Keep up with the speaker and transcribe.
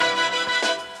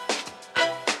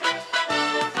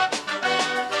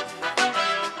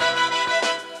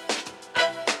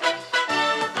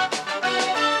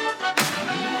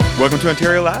Welcome to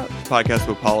Ontario Loud, a podcast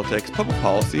about politics, public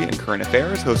policy, and current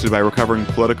affairs, hosted by recovering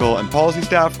political and policy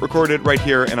staff, recorded right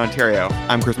here in Ontario.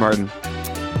 I'm Chris Martin.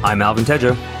 I'm Alvin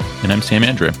Tedjo. And I'm Sam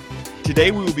Andrew.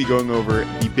 Today we will be going over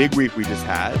the big week we just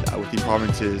had with the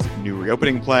province's new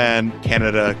reopening plan,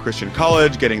 Canada Christian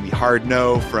College getting the hard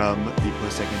no from the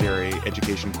Post-Secondary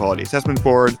Education Quality Assessment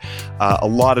Board. A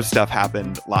lot of stuff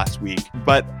happened last week,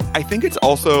 but I think it's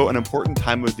also an important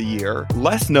time of the year,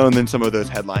 less known than some of those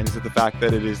headlines, is the fact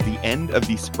that it is the end of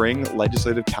the spring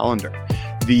legislative calendar.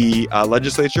 The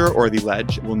legislature, or the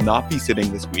Ledge, will not be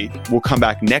sitting this week. We'll come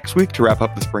back next week to wrap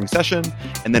up the spring session,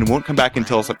 and then won't come back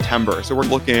until September. So we're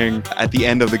looking at the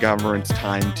end of the government's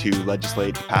time to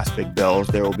legislate, to pass big bills.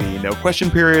 There will be no question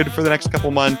period for the next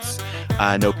couple months.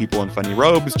 No people in funny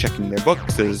robes checking their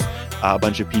books as a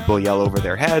bunch of people yell over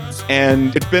their heads.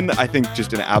 And it's been, I think,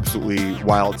 just an absolutely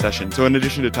wild session. So in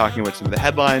addition to talking about some of the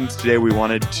headlines, today we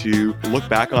wanted to look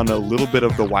back on a little bit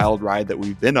of the wild ride that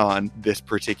we've been on this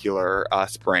particular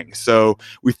spring. So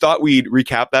we thought we'd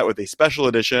recap that with a special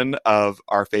edition of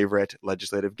our favorite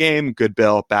legislative game, Good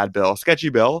Bill, Bad Bill, Sketchy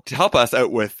Bill. To help us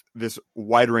out with this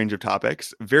wide range of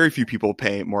topics, very few people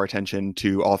pay more attention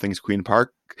to all things Queen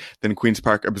Park than Queen's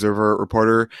Park Observer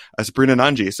reporter Sabrina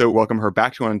Nanji. So welcome her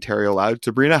back to Ontario Loud.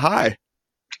 Sabrina, hi.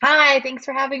 Hi, thanks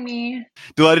for having me.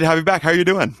 Delighted to have you back. How are you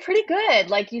doing? Pretty good.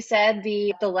 Like you said,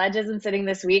 the Ledge isn't sitting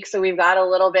this week, so we've got a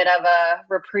little bit of a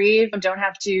reprieve. Don't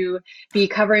have to be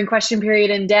covering question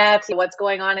period in depth, what's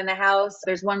going on in the House.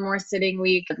 There's one more sitting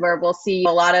week where we'll see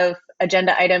a lot of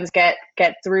agenda items get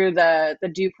through the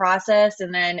due process,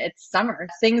 and then it's summer.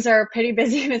 Things are pretty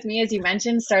busy with me, as you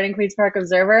mentioned, starting Queen's Park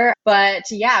Observer. But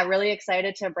yeah, really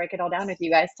excited to break it all down with you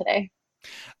guys today.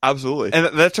 Absolutely.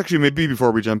 And that's actually, maybe before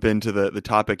we jump into the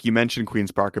topic, you mentioned Queen's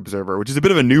Park Observer, which is a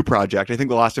bit of a new project. I think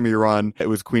the last time you were on, it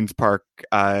was Queen's Park.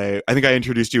 I think I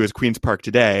introduced you as Queen's Park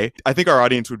Today. I think our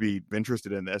audience would be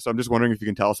interested in this. So I'm just wondering if you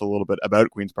can tell us a little bit about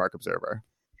Queen's Park Observer.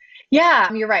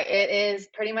 Yeah, you're right. It is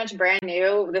pretty much brand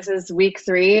new. This is week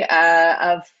 3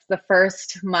 of the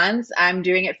first month. I'm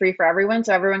doing it free for everyone.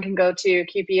 So everyone can go to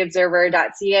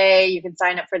qpobserver.ca. You can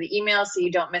sign up for the email so you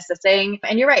don't miss a thing.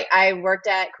 And you're right. I worked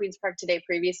at Queen's Park Today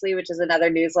previously, which is another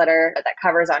newsletter that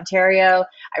covers Ontario.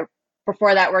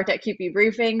 Before that, worked at QP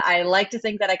Briefing. I like to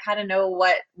think that I kind of know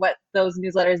what those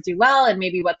newsletters do well and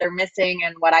maybe what they're missing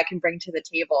and what I can bring to the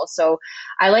table. So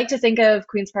I like to think of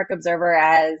Queen's Park Observer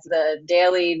as the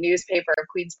daily newspaper of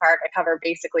Queen's Park. I cover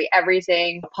basically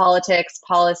everything, politics,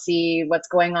 policy, what's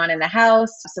going on in the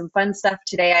House, some fun stuff.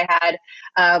 Today I had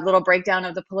a little breakdown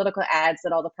of the political ads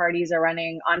that all the parties are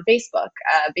running on Facebook.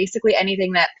 Basically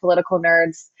anything that political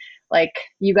nerds like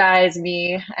you guys,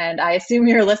 me, and I assume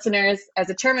your listeners, as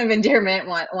a term of endearment,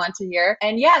 want to hear.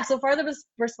 And yeah, so far the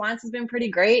response has been pretty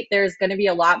great. There's going to be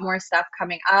a lot more stuff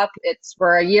coming up.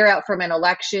 We're a year out from an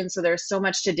election, so there's so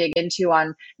much to dig into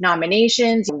on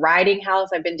nominations, riding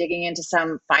health. I've been digging into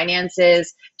some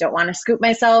finances. Don't want to scoop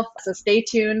myself, so stay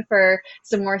tuned for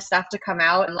some more stuff to come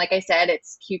out. And like I said,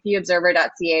 it's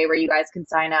qpobserver.ca where you guys can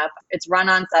sign up. It's run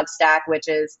on Substack, which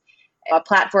is a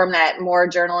platform that more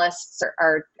journalists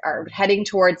are heading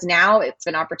towards now. It's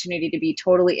an opportunity to be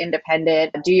totally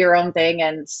independent, do your own thing.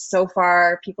 And so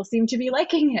far, people seem to be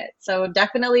liking it. So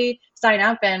definitely sign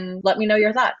up and let me know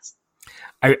your thoughts.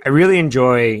 I really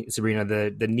enjoy, Sabrina,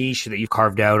 the niche that you've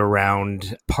carved out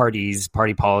around parties,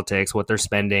 party politics, what they're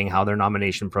spending, how their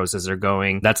nomination processes are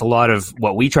going. That's a lot of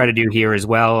what we try to do here as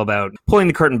well, about pulling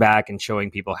the curtain back and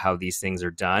showing people how these things are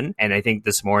done. And I think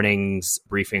this morning's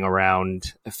briefing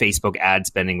around Facebook ad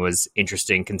spending was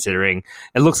interesting, considering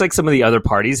it looks like some of the other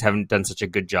parties haven't done such a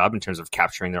good job in terms of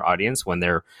capturing their audience when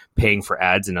they're paying for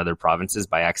ads in other provinces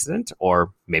by accident,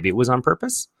 or maybe it was on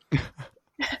purpose.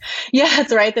 Yeah,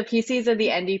 that's right. The PCs of the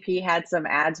NDP had some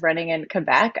ads running in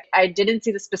Quebec. I didn't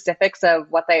see the specifics of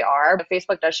what they are, but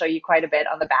Facebook does show you quite a bit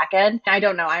on the back end. I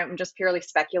don't know. I'm just purely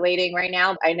speculating right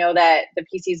now. I know that the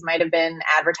PCs might have been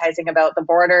advertising about the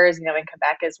borders, in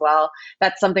Quebec as well.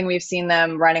 That's something we've seen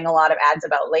them running a lot of ads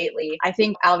about lately. I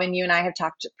think, Alvin, you and I have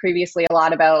talked previously a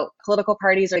lot about political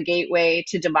parties are a gateway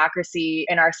to democracy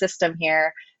in our system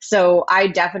here. So I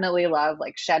definitely love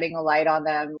shedding a light on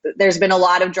them. There's been a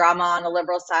lot of drama on the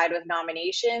Liberal side with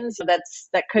nominations.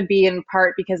 That could be in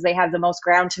part because they have the most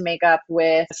ground to make up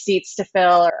with seats to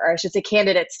fill, or I should say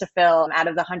candidates to fill out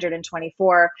of the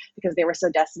 124 because they were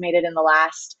so decimated in the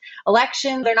last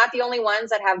election. They're not the only ones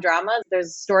that have drama.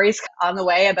 There's stories on the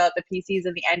way about the PCs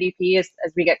and the NDP as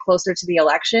we get closer to the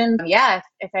election. Yeah,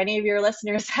 if any of your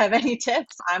listeners have any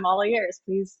tips, I'm all ears.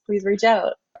 Please reach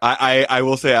out. I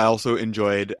will say I also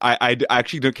enjoyed, I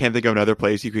actually can't think of another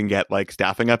place you can get like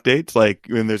staffing updates, like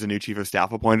when there's a new chief of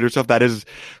staff appointed or stuff. That is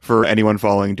for anyone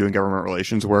following doing government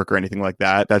relations work or anything like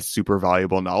that. That's super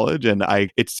valuable knowledge. And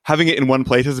it's having it in one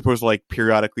place as opposed to like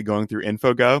periodically going through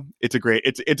InfoGo. It's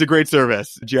a great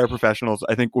service. GR professionals,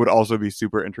 I think, would also be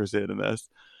super interested in this.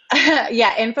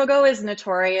 Yeah, InfoGo is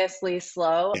notoriously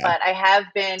slow, but I have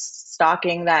been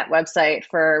stalking that website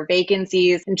for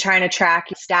vacancies and trying to track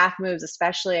staff moves,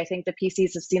 especially. I think the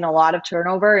PCs have seen a lot of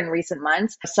turnover in recent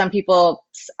months. Some people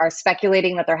are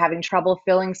speculating that they're having trouble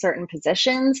filling certain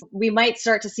positions. We might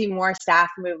start to see more staff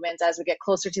movements as we get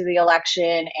closer to the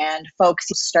election and folks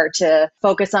start to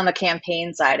focus on the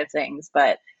campaign side of things.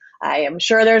 But I am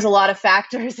sure there's a lot of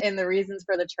factors in the reasons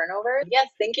for the turnover. Yes,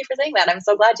 thank you for saying that. I'm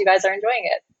so glad you guys are enjoying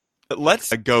it.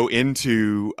 Let's go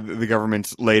into the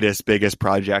government's latest, biggest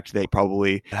project. They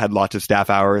probably had lots of staff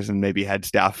hours and maybe had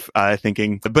staff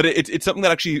thinking, but it's something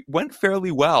that actually went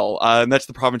fairly well. And that's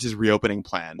the province's reopening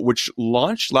plan, which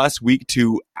launched last week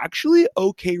to actually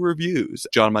okay reviews.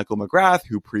 John Michael McGrath,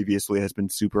 who previously has been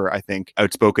super, I think,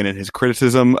 outspoken in his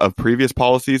criticism of previous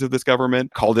policies of this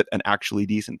government, called it an actually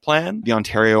decent plan. The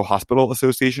Ontario Hospital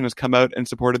Association has come out and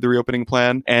supported the reopening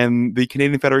plan, and the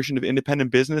Canadian Federation of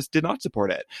Independent Business did not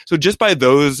support it. So just by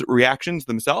those reactions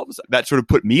themselves, that sort of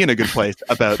put me in a good place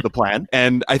about the plan.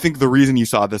 And I think the reason you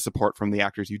saw the support from the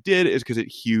actors you did is because it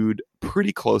hewed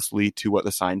pretty closely to what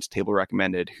the Science Table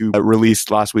recommended, who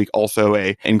released last week also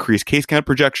a increased case count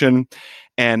projection.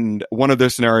 And one of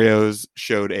their scenarios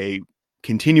showed a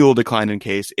continual decline in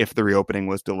case if the reopening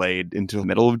was delayed until the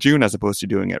middle of June, as opposed to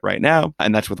doing it right now.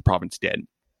 And that's what the province did.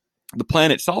 The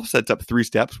plan itself sets up 3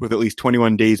 steps with at least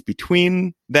 21 days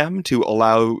between them to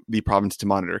allow the province to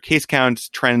monitor case counts,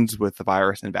 trends with the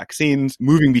virus and vaccines.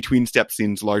 Moving between steps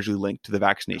seems largely linked to the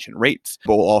vaccination rates,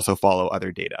 but will also follow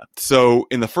other data. So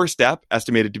in the first step,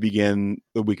 estimated to begin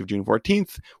the week of June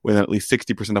 14th, when at least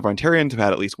 60% of Ontarians have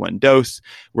had at least 1 dose,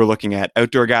 we're looking at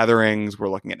outdoor gatherings, we're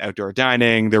looking at outdoor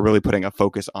dining. They're really putting a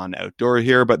focus on outdoor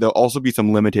here, but there'll also be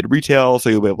some limited retail, so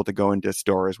you'll be able to go into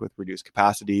stores with reduced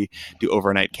capacity, do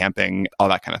overnight camping, all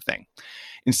that kind of thing.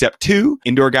 In step 2,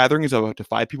 indoor gatherings of up to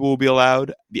 5 people will be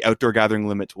allowed. The outdoor gathering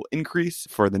limits will increase.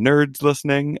 For the nerds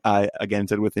listening, again,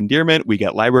 said with endearment, we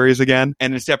get libraries again.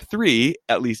 And in step 3,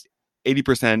 at least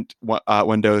 80%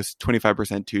 1 dose,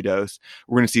 25% 2 dose.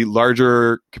 We're going to see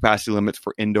larger capacity limits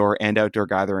for indoor and outdoor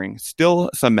gathering. Still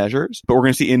some measures, but we're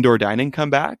going to see indoor dining come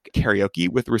back, karaoke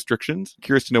with restrictions.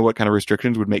 Curious to know what kind of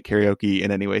restrictions would make karaoke in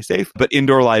any way safe, but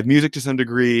indoor live music to some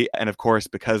degree. And of course,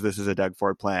 because this is a Doug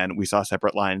Ford plan, we saw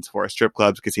separate lines for strip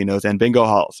clubs, casinos, and bingo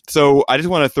halls. So I just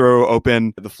want to throw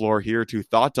open the floor here to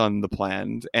thoughts on the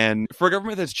plans. And for a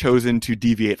government that's chosen to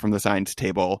deviate from the Science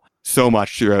Table so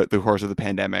much throughout the course of the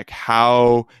pandemic,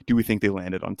 how do we think they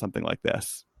landed on something like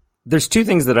this? There's 2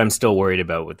 things that I'm still worried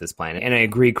about with this plan. And I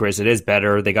agree, Chris, it is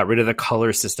better. They got rid of the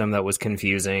color system that was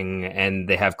confusing, and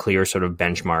they have clear sort of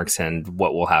benchmarks and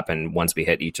what will happen once we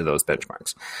hit each of those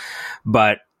benchmarks.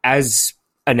 But as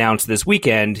announced this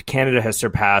weekend, Canada has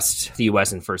surpassed the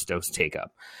US in first dose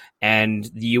take-up. And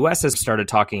the US has started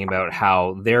talking about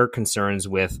how their concerns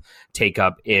with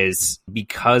take-up is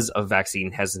because of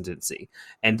vaccine hesitancy.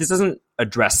 And this doesn't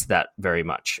address that very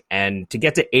much. And to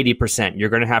get to 80%, you're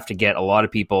going to have to get a lot of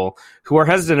people who are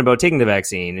hesitant about taking the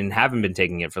vaccine and haven't been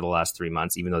taking it for the last 3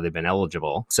 months, even though they've been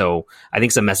eligible. So I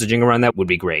think some messaging around that would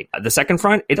be great. The second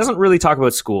front, it doesn't really talk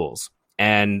about schools.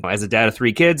 And as a dad of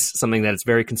 3 kids, something that's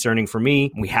very concerning for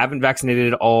me, we haven't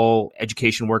vaccinated all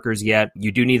education workers yet.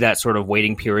 You do need that sort of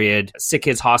waiting period. Sick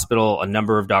Kids Hospital, a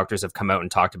number of doctors have come out and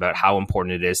talked about how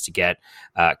important it is to get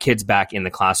kids back in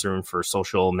the classroom for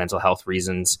social, mental health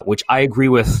reasons, which I agree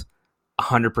with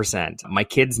 100%. My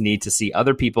kids need to see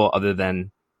other people other than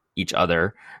each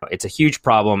other. It's a huge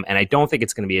problem, and I don't think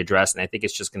it's going to be addressed, and I think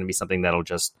it's just going to be something that'll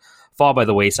just fall by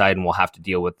the wayside, and we'll have to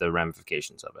deal with the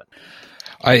ramifications of it.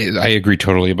 I agree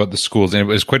totally about the schools, and it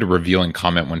was quite a revealing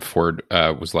comment when Ford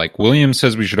was like, Williams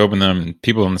says we should open them, and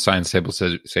people on the Science Table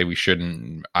say we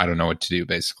shouldn't. I don't know what to do,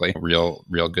 basically. Real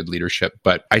good leadership.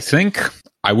 But I think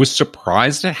I was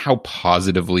surprised at how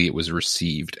positively it was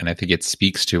received, and I think it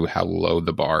speaks to how low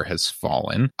the bar has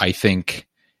fallen. I think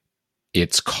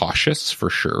it's cautious for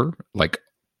sure, like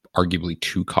arguably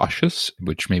too cautious,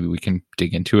 which maybe we can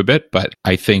dig into a bit. But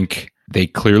I think they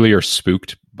clearly are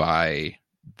spooked by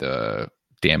the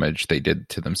damage they did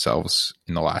to themselves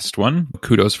in the last one.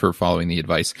 Kudos for following the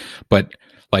advice. But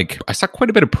like, I saw quite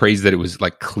a bit of praise that it was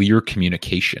like clear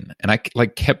communication. And I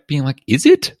like kept being like, is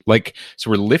it? Like, so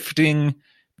we're lifting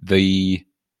the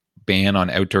ban on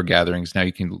outdoor gatherings. Now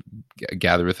you can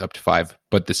gather with up to 5,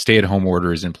 but the stay-at-home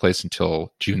order is in place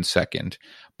until June 2nd.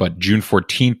 But June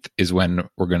 14th is when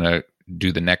we're going to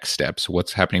do the next steps.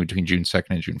 What's happening between June 2nd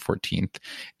and June 14th.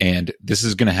 And this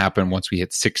is going to happen once we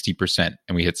hit 60%,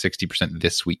 and we hit 60%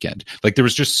 this weekend. Like there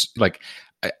was just like,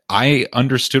 I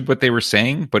understood what they were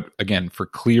saying, but again, for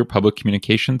clear public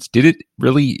communications, did it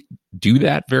really do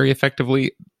that very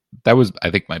effectively? That was,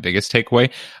 I think, my biggest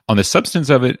takeaway. On the substance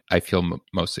of it, I feel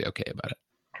mostly okay about it.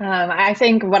 I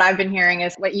think what I've been hearing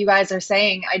is what you guys are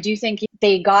saying. I do think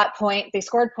they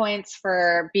scored points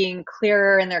for being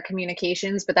clearer in their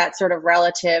communications, but that's sort of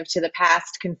relative to the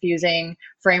past confusing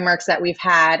frameworks that we've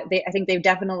had. I think they've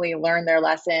definitely learned their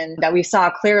lesson that we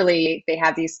saw clearly. They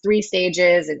have these 3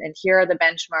 stages and here are the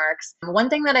benchmarks. One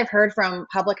thing that I've heard from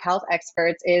public health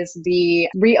experts is the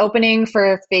reopening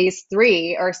for phase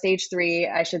 3 or stage 3,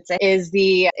 I should say, is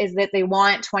that they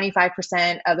want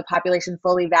 25% of the population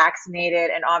fully vaccinated.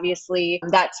 And obviously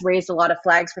that's raised a lot of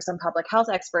flags for some public health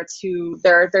experts who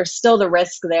there's still the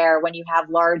risk there when you have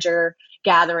larger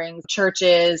gatherings,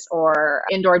 churches or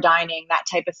indoor dining, that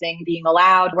type of thing being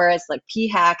allowed. Whereas like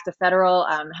PHAC, the federal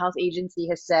health agency,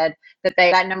 has said that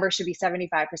that number should be 75%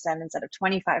 instead of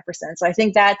 25%. So I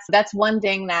think that's one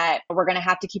thing that we're going to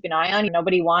have to keep an eye on.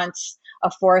 Nobody wants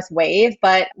a fourth wave.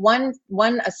 But one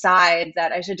aside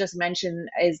that I should just mention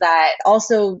is that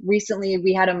also recently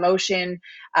we had a motion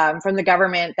from the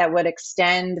government that would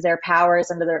extend their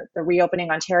powers under the Reopening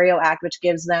Ontario Act, which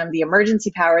gives them the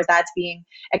emergency powers. That's being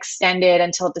extended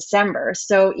until December.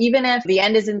 So even if the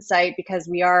end is in sight because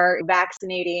we are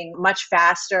vaccinating much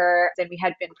faster than we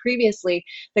had been previously,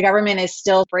 the government is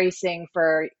still bracing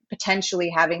for potentially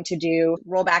having to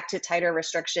roll back to tighter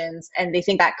restrictions. And they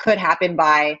think that could happen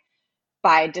by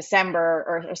December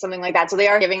or something like that. So they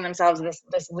are giving themselves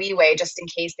this leeway just in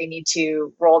case they need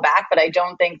to roll back. But I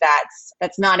don't think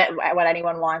that's not what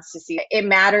anyone wants to see. It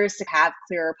matters to have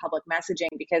clearer public messaging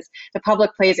because the public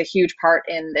plays a huge part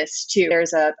in this too.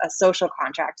 There's a social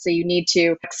contract. So you need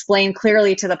to explain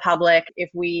clearly to the public if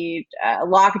we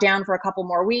lock down for a couple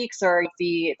more weeks or if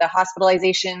the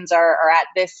hospitalizations are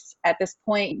at this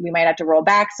point, we might have to roll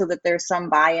back so that there's some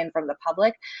buy-in from the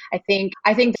public. I think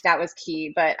that was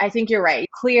key, but I think you're right.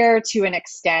 Clear to an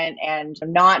extent and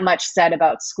not much said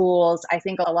about schools. I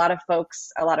think a lot of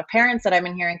parents that I've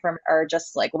been hearing from are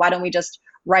just like, why don't we just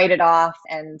write it off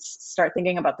and start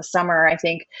thinking about the summer? I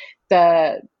think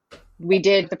the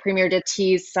premier did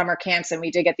tease summer camps and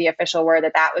we did get the official word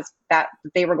that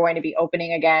they were going to be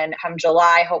opening again come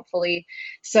July, hopefully.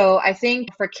 So I think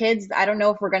for kids, I don't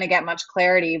know if we're going to get much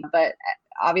clarity, but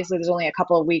obviously there's only a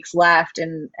couple of weeks left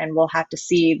and we'll have to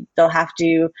see. They'll have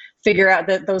to figure out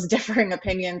those differing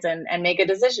opinions and make a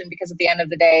decision because at the end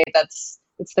of the day, it's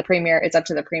up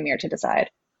to the premier to decide.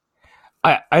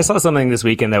 I saw something this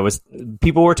weekend that was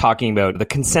people were talking about the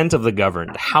consent of the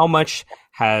governed. How much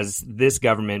has this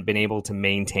government been able to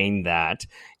maintain that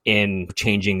in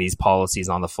changing these policies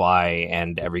on the fly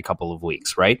and every couple of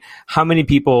weeks, right? How many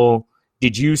people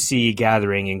did you see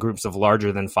gathering in groups of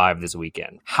larger than 5 this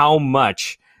weekend? How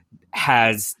much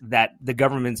has that the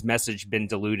government's message been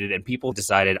diluted and people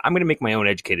decided, I'm going to make my own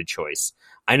educated choice.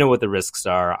 I know what the risks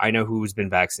are. I know who's been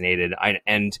vaccinated.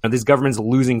 And this government's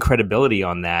losing credibility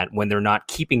on that when they're not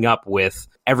keeping up with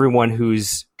everyone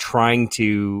who's trying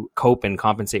to cope and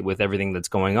compensate with everything that's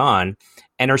going on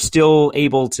and are still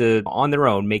able to, on their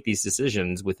own, make these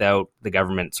decisions without the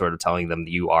government sort of telling them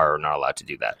that you are or not allowed to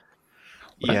do that.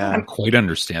 What I don't quite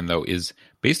understand, though, is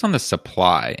based on the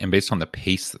supply and based on the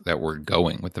pace that we're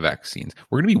going with the vaccines,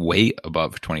 we're going to be way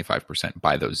above 25%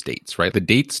 by those dates, right? The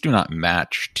dates do not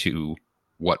match to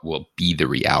what will be the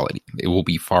reality. It will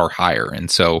be far higher.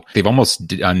 And so they've almost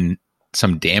done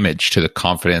some damage to the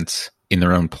confidence in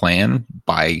their own plan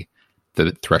by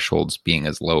the thresholds being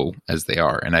as low as they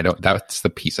are. And that's the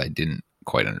piece I didn't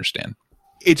quite understand.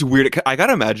 It's weird. I got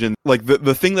to imagine, like,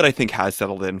 the thing that I think has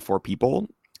settled in for people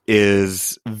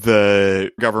is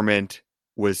the government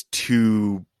was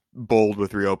too bold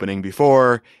with reopening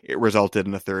before. It resulted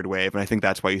in a third wave. And I think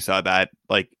that's why you saw that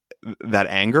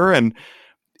anger. And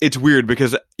it's weird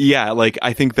because,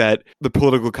 I think that the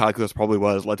political calculus probably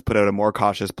was, let's put out a more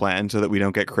cautious plan so that we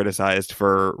don't get criticized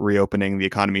for reopening the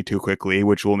economy too quickly,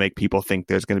 which will make people think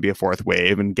there's going to be a fourth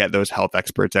wave and get those health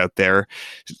experts out there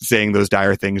saying those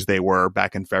dire things they were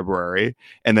back in February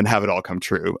and then have it all come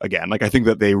true again. Like, I think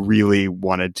that they really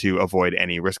wanted to avoid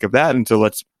any risk of that. And so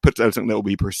let's put out something that will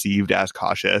be perceived as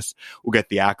cautious. We'll get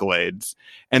the accolades.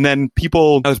 And then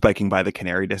I was biking by the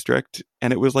Canary District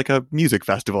and it was like a music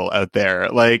festival out there.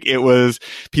 Like, it was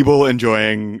people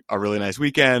enjoying a really nice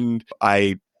weekend.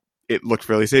 It looked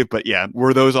fairly safe, but yeah,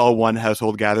 were those all one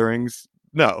household gatherings?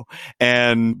 No.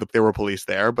 And there were police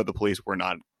there, but the police were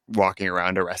not walking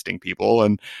around arresting people.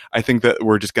 And I think that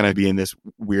we're just going to be in this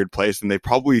weird place, and they've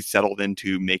probably settled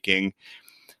into making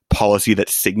policy that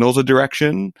signals a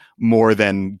direction more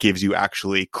than gives you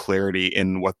actually clarity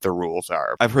in what the rules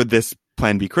are. I've heard this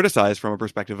plan be criticized from a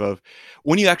perspective of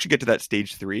when you actually get to that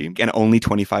stage 3 and only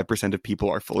 25% of people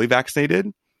are fully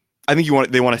vaccinated, I think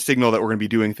they want to signal that we're going to be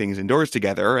doing things indoors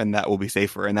together and that will be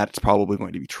safer, and that's probably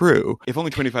going to be true. If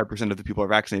only 25% of the people are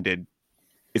vaccinated,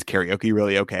 is karaoke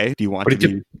really okay? Do you want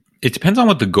It depends on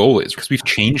what the goal is, because we've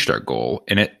changed our goal,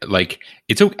 and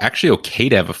it's actually okay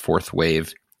to have a fourth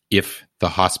wave if the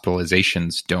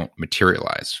hospitalizations don't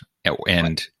materialize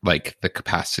and like the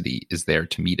capacity is there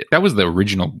to meet it. That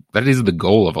is the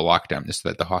goal of a lockdown, is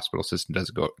that the hospital system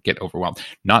doesn't get overwhelmed.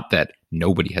 Not that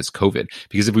nobody has COVID,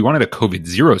 because if we wanted a COVID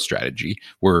zero strategy,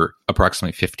 we're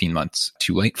approximately 15 months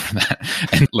too late for that.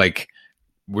 And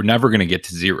we're never going to get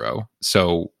to zero.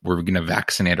 So we're going to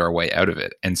vaccinate our way out of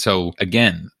it. And so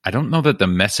again, I don't know that the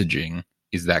messaging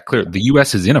is that clear. The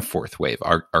US is in a fourth wave,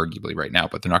 arguably right now,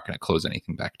 but they're not going to close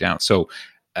anything back down. So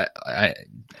do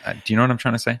you know what I'm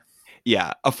trying to say?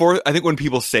 Yeah. I think when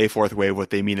people say fourth wave, what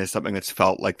they mean is something that's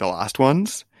felt like the last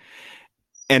ones.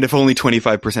 And if only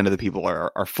 25% of the people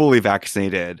are fully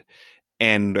vaccinated,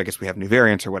 and I guess we have new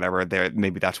variants or whatever,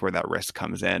 maybe that's where that risk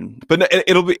comes in. But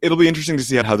it'll be interesting to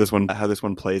see how this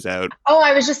one plays out. Oh,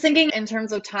 I was just thinking in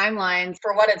terms of timelines.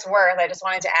 For what it's worth, I just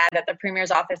wanted to add that the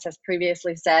Premier's office has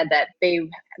previously said that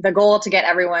the goal to get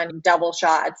everyone double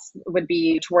shots would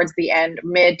be towards the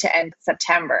mid to end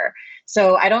September.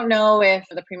 So I don't know if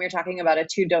the Premier talking about a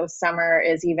 2-dose summer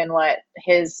is even what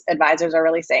his advisors are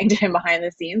really saying to him behind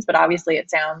the scenes, but obviously it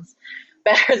sounds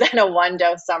better than a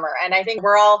 1-dose summer. And I think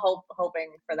we're all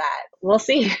hoping for that. We'll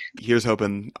see. Here's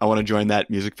hoping. I want to join that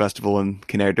music festival in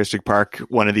Canary District Park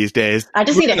one of these days. I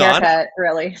just need a haircut,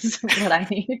 really, is what I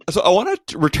need. So I want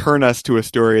to return us to a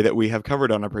story that we have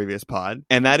covered on a previous pod,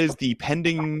 and that is the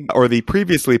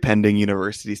previously pending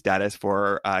university status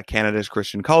for Canada's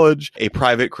Christian College, a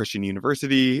private Christian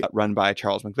university run by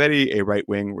Charles McVety, a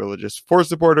right-wing religious force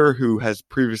supporter who has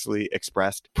previously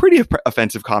expressed pretty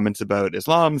offensive comments about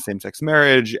Islam, same-sex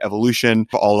marriage, evolution,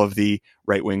 all of the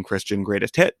right-wing Christian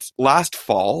greatest hits. Last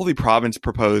fall, the province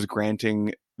proposed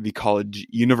granting the college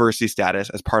university status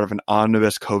as part of an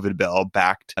omnibus COVID bill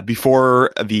backed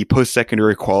before the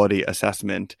Post-Secondary Quality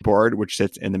Assessment Board, which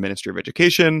sits in the Ministry of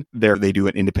Education. They do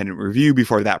an independent review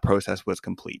before that process was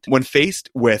complete. When faced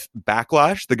with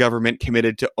backlash, the government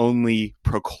committed to only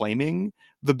proclaiming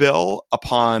the bill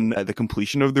upon the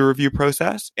completion of the review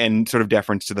process, and sort of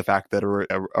deference to the fact that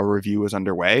a review was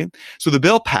underway. So the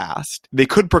bill passed. They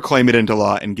could proclaim it into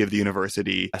law and give the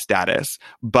university a status,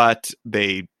 but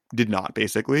they did not,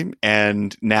 basically.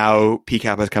 And now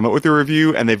PCAP has come out with a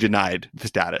review and they've denied the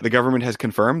status. The government has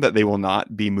confirmed that they will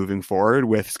not be moving forward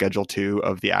with Schedule 2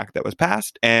 of the act that was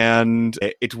passed. And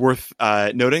it's worth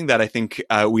noting that I think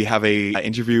we have a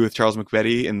interview with Charles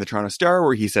McVety in the Toronto Star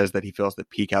where he says that he feels that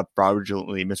PCAP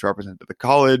fraudulently misrepresented the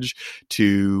college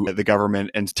to the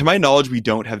government. And to my knowledge, we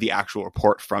don't have the actual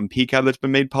report from PCAP that's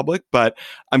been made public, but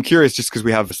I'm curious, just because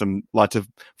we have lots of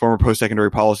former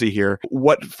post-secondary policy here,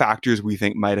 what factors we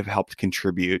think might have helped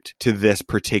contribute to this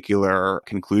particular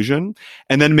conclusion.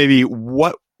 And then maybe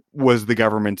what was the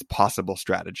government's possible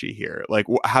strategy here?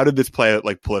 How did this play out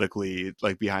politically,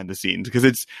 behind the scenes? Because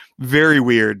it's very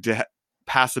weird to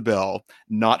pass a bill,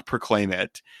 not proclaim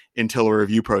it until a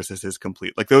review process is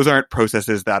complete. Those aren't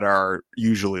processes that are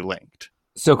usually linked.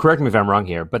 So correct me if I'm wrong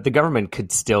here, but the government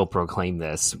could still proclaim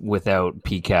this without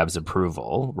PCAB's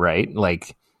approval, right?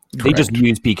 They just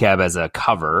use PCAB as a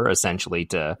cover, essentially,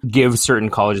 to give certain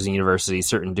colleges and universities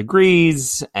certain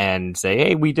degrees and say,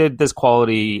 hey, we did this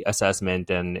quality assessment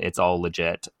and it's all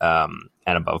legit and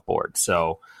above board.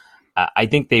 So I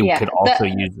think they could also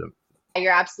use them.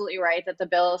 You're absolutely right that the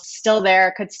bill is still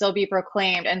there, could still be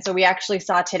proclaimed. And so we actually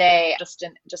saw today, just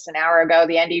an hour ago,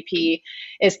 the NDP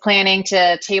is planning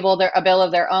to table a bill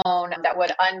of their own that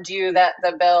would undo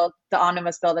the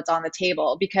omnibus bill that's on the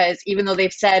table. Because even though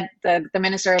they've said, the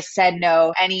minister has said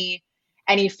no, any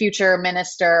future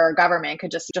minister or government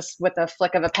could just with a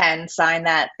flick of a pen sign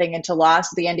that thing into law.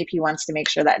 So the NDP wants to make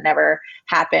sure that never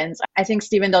happens. I think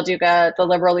Stephen Del Duca, the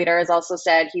Liberal leader, has also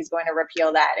said he's going to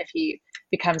repeal that if he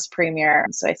becomes premier.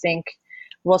 So I think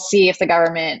we'll see if the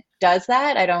government does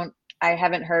that. I don't I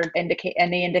haven't heard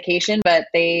any indication, but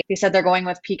they said they're going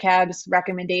with PCAB's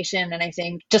recommendation. And I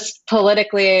think just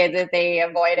politically that they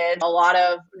avoided a lot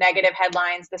of negative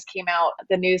headlines. This came out,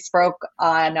 the news broke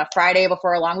on a Friday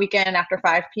before a long weekend after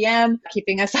 5 p.m.,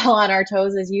 keeping us all on our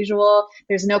toes as usual.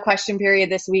 There's no question period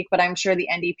this week, but I'm sure the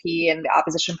NDP and the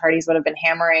opposition parties would have been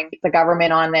hammering the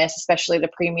government on this, especially the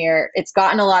premier. It's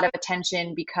gotten a lot of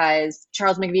attention because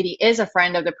Charles McVety is a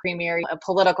friend of the premier, a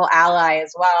political ally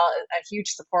as well, a huge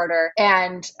supporter.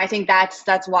 And I think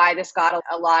that's why this got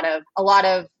a lot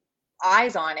of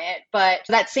eyes on it. But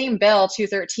that same bill,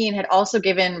 213, had also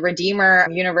given Redeemer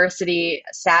University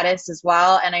status as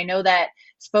well. And I know that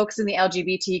folks in the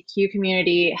LGBTQ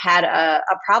community had a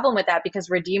problem with that because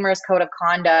Redeemer's code of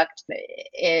conduct,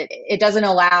 it doesn't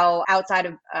allow outside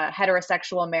of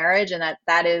heterosexual marriage, and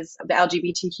that is, the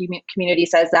LGBTQ community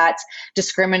says that's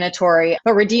discriminatory.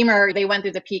 But Redeemer, they went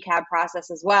through the PCAB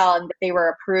process as well, and they were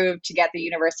approved to get the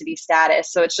university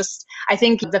status. So it's just, I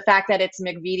think the fact that it's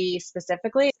McVety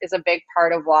specifically is a big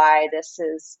part of why this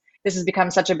has become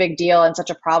such a big deal and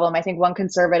such a problem. I think one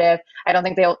conservative, I don't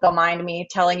think they'll mind me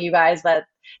telling you guys that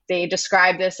they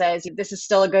describe this as, this is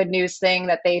still a good news thing,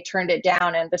 that they turned it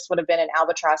down, and this would have been an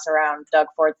albatross around Doug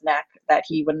Ford's neck that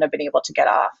he wouldn't have been able to get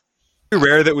off.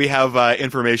 Rare that we have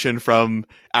information from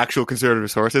actual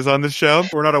conservative sources on this show.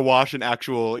 We're not awash in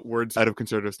actual words out of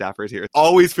conservative staffers here.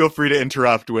 Always feel free to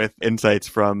interrupt with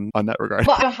insights on that regard.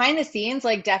 Well, behind the scenes,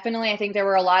 definitely, I think there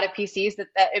were a lot of PCs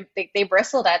that they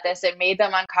bristled at this. It made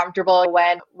them uncomfortable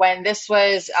when this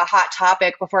was a hot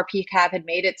topic before PCAB had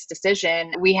made its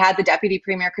decision. We had the Deputy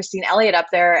Premier Christine Elliott up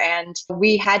there, and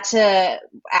we had to,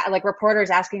 reporters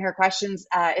asking her questions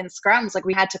in scrums,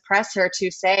 we had to press her to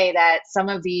say that some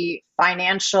of the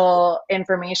financial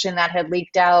information that had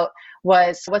leaked out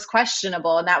was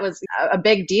questionable. And that was a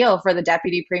big deal for the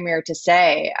deputy premier to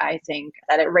say. I think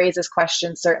that it raises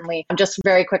questions, certainly. Just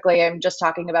very quickly, I'm just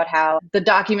talking about how the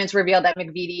documents revealed that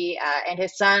McVety and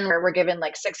his son were given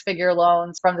six-figure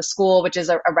loans from the school, which is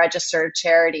a registered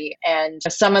charity. And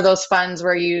some of those funds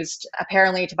were used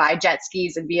apparently to buy jet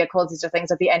skis and vehicles. These are things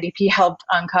that the NDP helped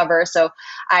uncover. So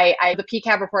the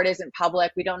PCAB report isn't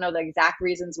public. We don't know the exact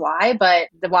reasons why, but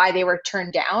why they were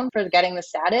turned down for getting the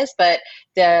status. But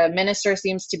the minister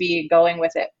seems to be going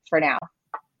with it for now.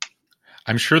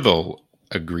 I'm sure they'll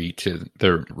agree to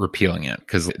their repealing it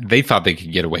because they thought they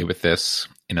could get away with this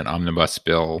in an omnibus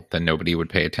bill that nobody would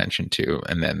pay attention to,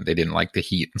 and then they didn't like the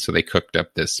heat, and so they cooked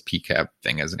up this PCAB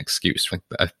thing as an excuse.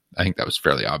 I think that was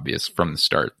fairly obvious from the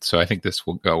start. So I think this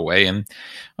will go away, and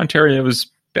Ontario is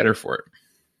better for it.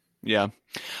 Yeah,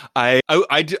 I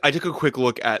took a quick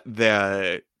look at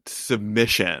the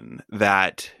submission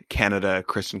that Canada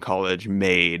Christian College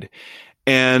made,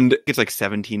 and it's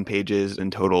 17 pages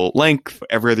in total length.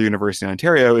 Every other university in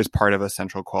Ontario is part of a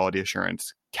central quality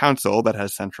assurance council that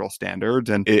has central standards,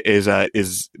 and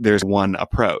there's one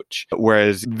approach.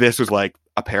 Whereas this was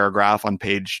a paragraph on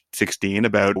page 16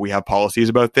 about, we have policies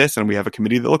about this and we have a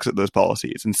committee that looks at those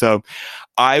policies. And so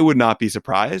I would not be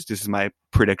surprised, this is my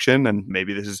prediction, and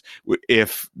maybe this is,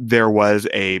 if there was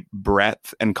a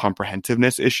breadth and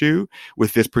comprehensiveness issue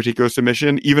with this particular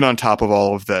submission, even on top of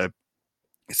all of the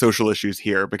social issues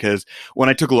here. Because when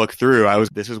I took a look through,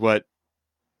 this is what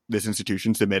this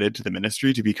institution submitted to the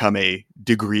ministry to become a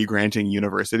degree granting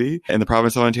university in the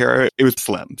province of Ontario. It was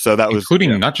slim. So that was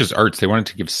including not just arts. They wanted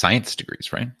to give science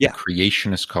degrees, right? Yeah. The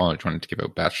Creationist College wanted to give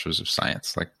out bachelors of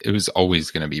science. It was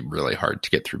always going to be really hard to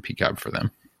get through PCAB for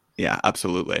them. Yeah,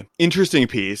 absolutely. Interesting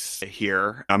piece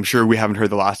here. I'm sure we haven't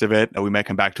heard the last of it. We might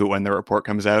come back to it when the report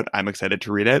comes out. I'm excited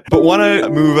to read it. But want to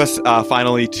move us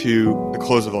finally to the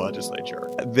close of the legislature.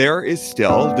 There is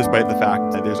still, despite the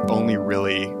fact that there's only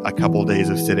really a couple days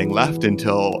of sitting left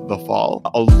until the fall,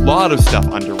 a lot of stuff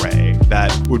underway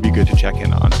that would be good to check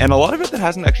in on. And a lot of it that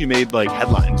hasn't actually made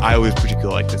headlines. I always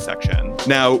particularly like this section.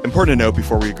 Now, important to note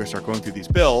before we start going through these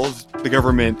bills, the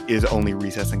government is only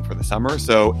recessing for the summer.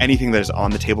 So anything that is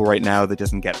on the table right now that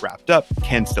doesn't get wrapped up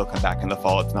can still come back in the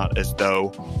fall. It's not as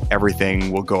though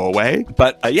everything will go away.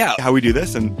 But how we do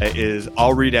this is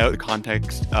I'll read out the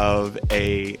context of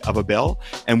a bill,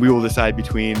 and we will decide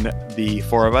between the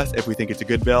four of us if we think it's a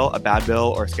good bill, a bad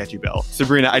bill, or a sketchy bill.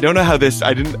 Sabrina, I don't know how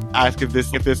I didn't ask if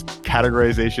this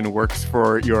categorization works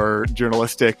for your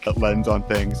journalistic lens on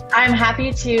things. I'm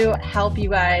happy to help you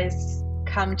guys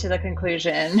come to the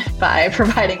conclusion by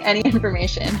providing any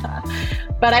information.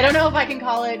 But I don't know if I can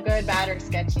call it good, bad, or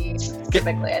sketchy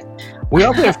specifically. We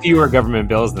also have fewer government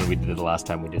bills than we did the last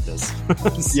time we did this.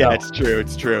 So. Yeah, it's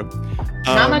true.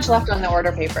 Not much left on the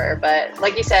order paper, but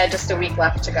like you said, just a week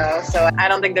left to go. So I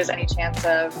don't think there's any chance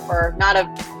of, or not a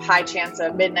high chance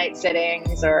of midnight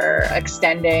sittings or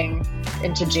extending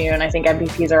into June. I think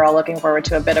MPPs are all looking forward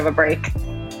to a bit of a break.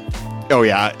 Oh,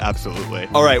 yeah, absolutely.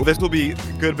 All right, well, this will be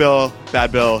good bill,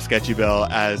 bad bill, sketchy bill,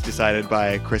 as decided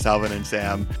by Chris, Alvin, and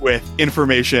Sam, with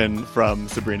information from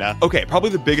Sabrina. Okay, probably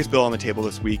the biggest bill on the table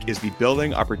this week is the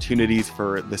Building Opportunities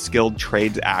for the Skilled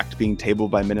Trades Act being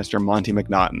tabled by Minister Monty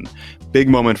McNaughton. Big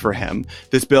moment for him.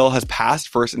 This bill has passed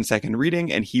first and second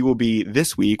reading, and he will be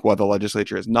this week, while the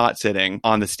legislature is not sitting,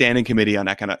 on the Standing Committee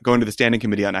on going to the Standing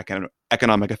Committee on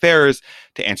Economic Affairs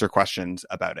to answer questions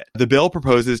about it. The bill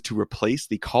proposes to replace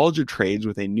the College of Trades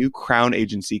with a new Crown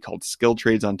agency called Skilled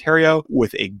Trades Ontario,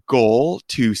 with a goal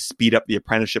to speed up the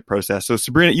apprenticeship process. So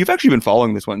Sabrina, you've actually been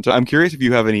following this one. So I'm curious if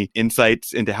you have any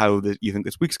insights into how you think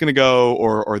this week's going to go,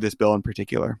 or this bill in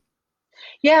particular.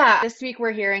 Yeah, this week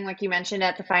we're hearing, like you mentioned,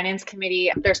 at the Finance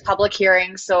Committee, there's public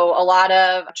hearings. So a lot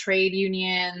of trade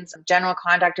unions, general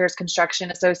contractors, construction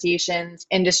associations,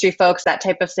 industry folks, that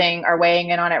type of thing are weighing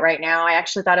in on it right now. I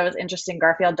actually thought it was interesting.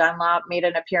 Garfield Dunlop made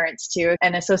an appearance too,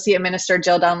 and Associate Minister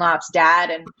Jill Dunlop's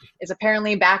dad, and is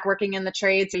apparently back working in the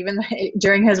trades even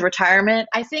during his retirement.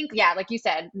 I think, yeah, like you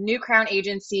said, new Crown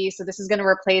agency. So this is going to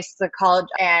replace the college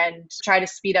and try to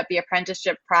speed up the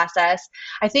apprenticeship process.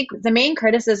 I think the main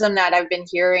criticism that I've been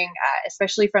hearing,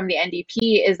 especially from the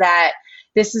NDP, is that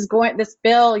this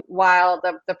bill, while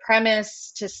the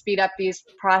premise to speed up these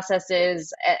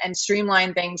processes and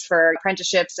streamline things for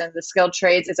apprenticeships and the skilled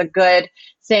trades is a good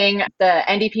thing, the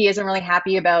NDP isn't really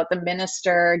happy about the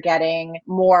minister getting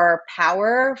more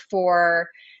power for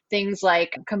things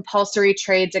like compulsory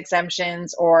trades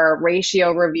exemptions or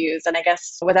ratio reviews. And I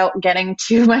guess without getting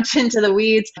too much into the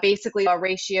weeds, basically a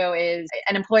ratio is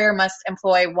an employer must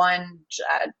employ one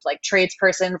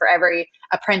tradesperson for every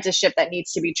apprenticeship that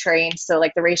needs to be trained. So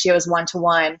like the ratio is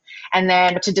 1-to-1. And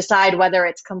then to decide whether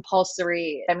it's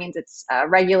compulsory, that means it's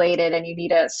regulated and you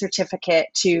need a certificate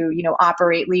to,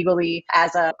 operate legally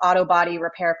as an auto body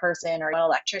repair person or an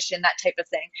electrician, that type of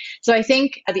thing. So I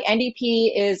think the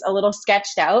NDP is a little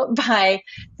sketched out by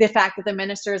the fact that the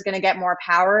minister is going to get more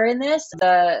power in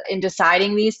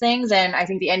deciding these things. And I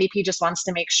think the NDP just wants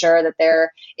to make sure that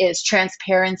there is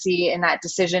transparency in that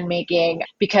decision making,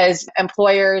 because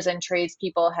employers and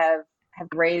tradespeople have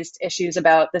raised issues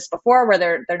about this before, where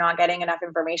they're not getting enough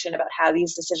information about how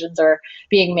these decisions are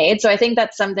being made. So I think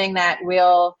that's something that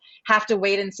we'll have to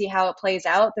wait and see how it plays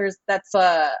out. That's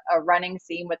a running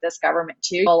theme with this government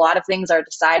too. A lot of things are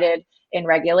decided in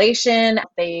regulation.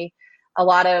 A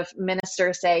lot of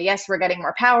ministers say, yes, we're getting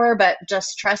more power, but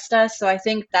just trust us. So I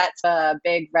think that's a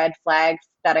big red flag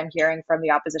that I'm hearing from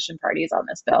the opposition parties on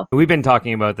this bill. We've been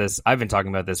talking about this. I've been talking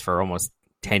about this for almost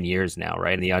 10 years now,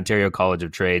 right? In the Ontario College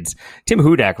of Trades, Tim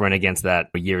Hudak ran against that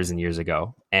years and years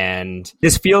ago. And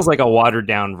this feels like a watered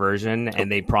down version.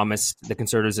 And the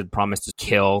Conservatives had promised to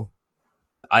kill.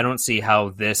 I don't see how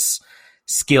this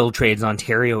Skilled Trades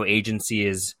Ontario agency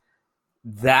is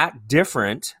that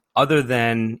different, other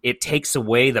than it takes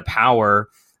away the power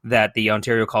that the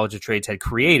Ontario College of Trades had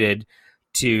created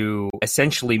to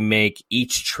essentially make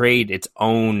each trade its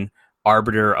own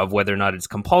arbiter of whether or not it's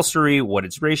compulsory, what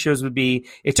its ratios would be.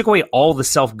 It took away all the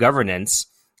self-governance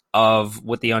of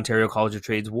what the Ontario College of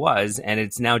Trades was, and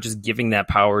it's now just giving that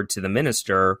power to the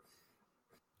minister,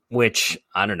 which,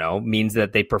 I don't know, means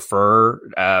that they prefer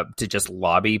to just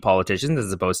lobby politicians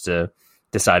as opposed to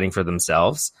deciding for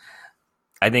themselves.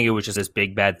 I think it was just this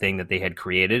big bad thing that they had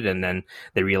created, and then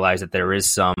they realized that there is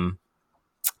some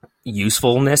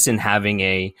usefulness in having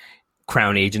a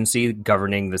Crown agency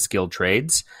governing the skilled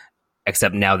trades,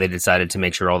 except now they decided to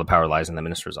make sure all the power lies in the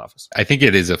minister's office. I think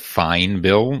it is a fine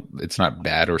bill. It's not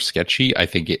bad or sketchy. I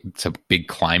think it's a big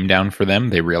climb down for them.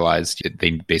 They realized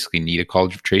they basically need a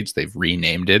College of Trades. They've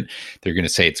renamed it. They're going to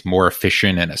say it's more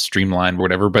efficient and a streamlined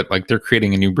whatever, but they're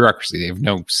creating a new bureaucracy.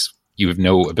 You have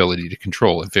no ability to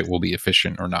control if it will be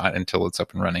efficient or not until it's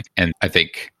up and running. And I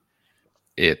think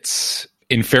it's,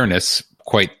 in fairness,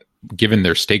 quite given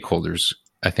their stakeholders,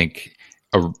 I think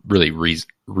a really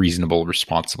reasonable,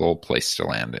 responsible place to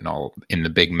land in the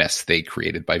big mess they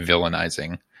created by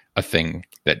villainizing a thing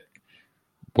that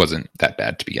wasn't that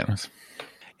bad to begin with.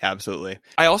 Absolutely.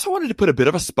 I also wanted to put a bit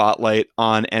of a spotlight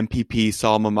on MPP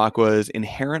Saul Mamakwa's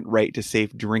Inherent Right to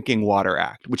Safe Drinking Water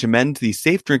Act, which amends the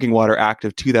Safe Drinking Water Act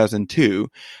of 2002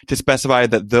 to specify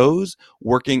that those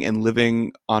working and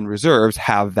living on reserves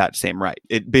have that same right.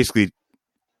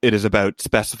 It is about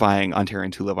specifying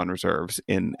Ontarians who live on reserves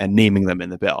and naming them in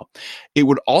the bill. It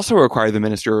would also require the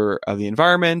Minister of the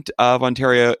Environment of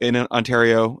Ontario,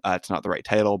 it's not the right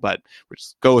title, but we'll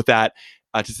just go with that,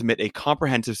 to submit a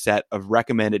comprehensive set of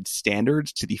recommended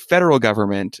standards to the federal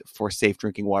government for safe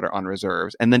drinking water on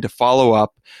reserves, and then to follow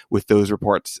up with those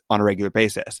reports on a regular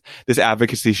basis. This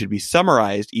advocacy should be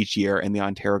summarized each year in the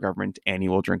Ontario government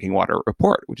annual drinking water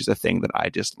report, which is a thing that I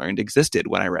just learned existed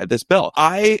when I read this bill.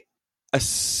 I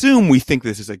assume we think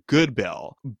this is a good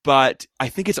bill, but I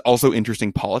think it's also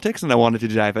interesting politics, and I wanted to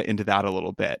dive into that a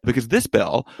little bit because this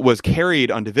bill was carried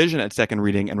on division at second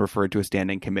reading and referred to a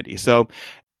standing committee. So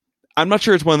I'm not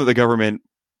sure it's one that the government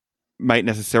might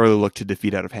necessarily look to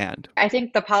defeat out of hand. I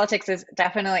think the politics is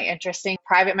definitely interesting.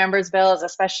 Private members' bills,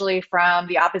 especially from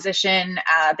the opposition,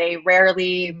 they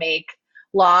rarely make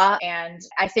law. And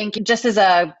I think just as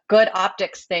a good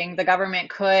optics thing, the government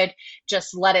could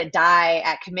just let it die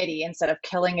at committee instead of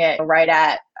killing it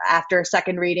right after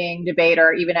second reading debate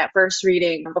or even at first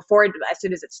reading as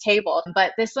soon as it's tabled.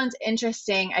 But this one's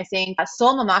interesting. I think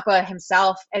Sol Mamakwa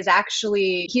himself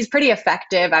he's pretty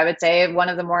effective, I would say, one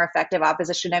of the more effective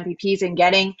opposition MPPs in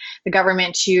getting the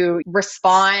government to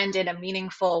respond in a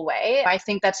meaningful way. I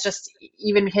think that's just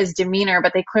even his demeanor,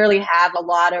 but they clearly have a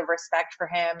lot of respect for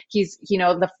him. He's,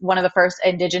 one of the first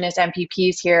Indigenous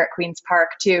MPPs here at Queen's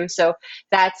Park too. So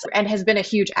and has been a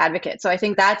huge advocate. So I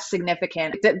think that's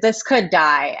significant. This could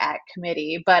die at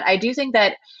committee, but I do think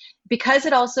that because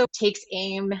it also takes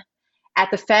aim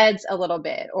at the feds a little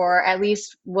bit, or at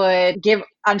least would give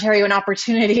Ontario an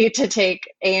opportunity to take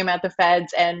aim at the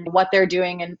feds and what they're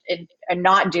doing and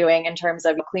not doing in terms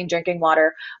of clean drinking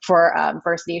water for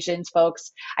First Nations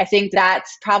folks. I think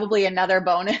that's probably another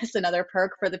bonus, another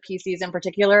perk for the PCs in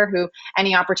particular, who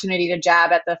any opportunity to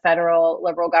jab at the federal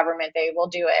Liberal government, they will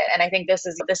do it. And I think this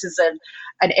is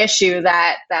an issue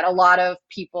that a lot of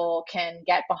people can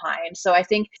get behind. So I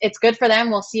think it's good for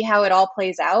them. We'll see how it all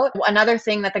plays out. Another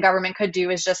thing that the government could do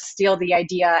is just steal the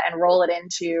idea and roll it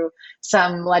into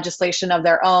some legislation of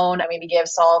their own. I mean, to give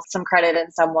Sol some credit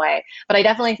in some way. But I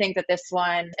definitely think that this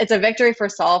one, it's a victory for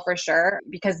Sol for sure,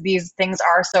 because these things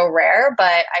are so rare.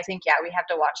 But I think, we have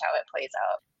to watch how it plays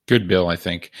out. Good bill, I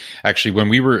think. Actually, when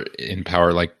we were in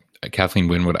power, Kathleen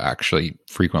Wynne would actually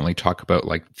frequently talk about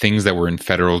things that were in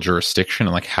federal jurisdiction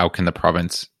and how can the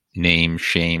province name,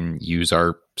 shame, use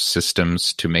our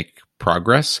systems to make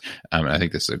progress. I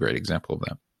think this is a great example of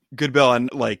that. Good bill. And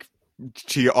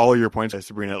to all your points,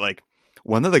 Sabrina,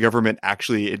 one that the government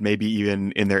actually, it may be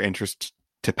even in their interest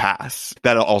to pass.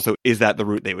 That also is that the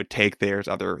route they would take. They have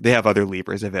other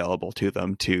levers available to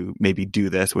them to maybe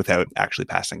do this without actually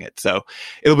passing it. So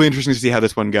it'll be interesting to see how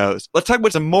this one goes. Let's talk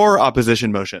about some more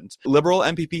opposition motions. Liberal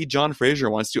MPP John Fraser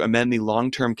wants to amend the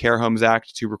Long-Term Care Homes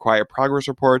Act to require progress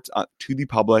reports to the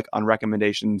public on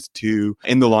recommendations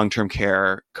in the Long-Term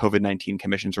Care COVID-19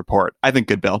 Commission's report. I think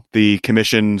good bill. The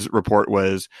Commission's report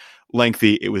was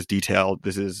lengthy. It was detailed.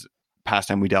 This is past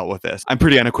time we dealt with this. I'm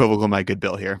pretty unequivocal in my good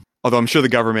bill here. Although I'm sure the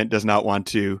government does not want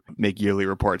to make yearly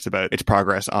reports about its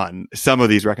progress on some of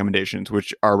these recommendations,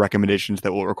 which are recommendations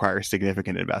that will require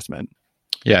significant investment.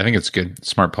 Yeah, I think it's good.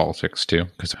 Smart politics too,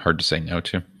 because it's hard to say no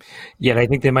to. Yet I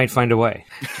think they might find a way.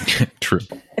 True.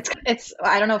 It's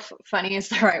I don't know if funny is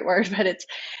the right word, but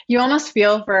you almost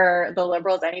feel for the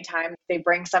Liberals anytime they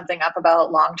bring something up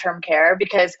about long-term care,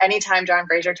 because anytime John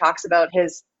Fraser talks about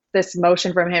this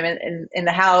motion from him in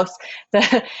the House,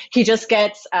 he just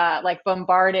gets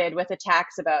bombarded with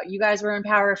attacks about, you guys were in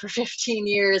power for 15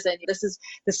 years and this is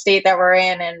the state that we're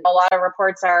in. And a lot of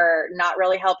reports are not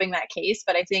really helping that case.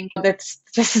 But I think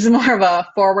this is more of a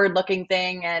forward-looking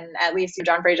thing. And at least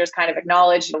John Fraser's kind of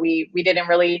acknowledged we didn't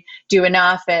really do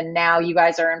enough. And now you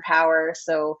guys are in power.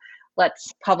 So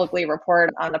let's publicly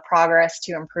report on the progress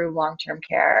to improve long-term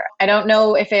care. I don't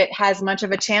know if it has much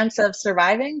of a chance of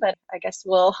surviving, but I guess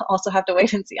we'll also have to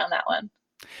wait and see on that one.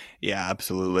 Yeah,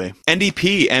 absolutely.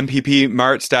 NDP MPP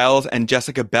Marit Stiles and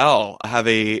Jessica Bell have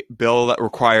a bill that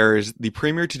requires the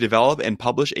Premier to develop and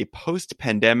publish a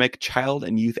post-pandemic child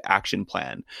and youth action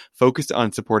plan focused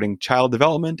on supporting child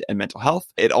development and mental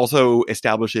health. It also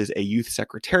establishes a youth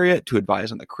secretariat to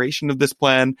advise on the creation of this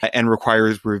plan and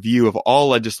requires review of all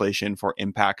legislation for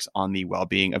impacts on the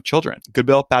well-being of children. Good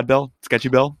bill, bad bill, sketchy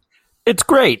bill? It's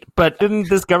great, but didn't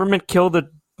this government kill the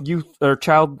youth or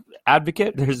child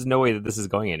advocate? There's no way that this is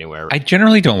going anywhere. I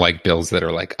generally don't like bills that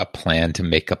are a plan to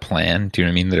make a plan. Do you know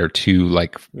what I mean? That are too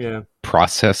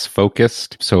process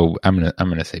focused. So I'm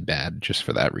gonna say bad just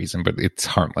for that reason. But it's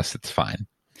harmless. It's fine.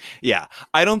 Yeah,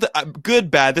 I don't. Good,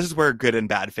 bad. This is where good and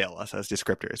bad fail us as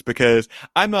descriptors, because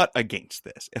I'm not against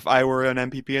this. If I were an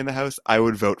MPP in the House, I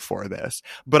would vote for this.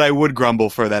 But I would grumble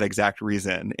for that exact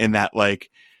reason. In that,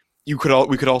 we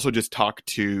could also just talk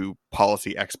to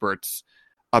policy experts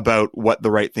about what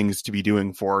the right things to be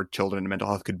doing for children and mental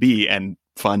health could be, and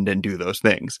fund and do those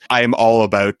things. I am all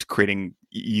about creating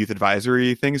youth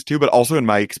advisory things too, but also in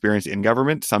my experience in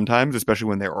government, sometimes, especially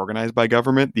when they're organized by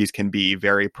government, these can be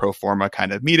very pro forma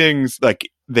kind of meetings. Like,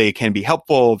 they can be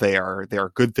helpful. They are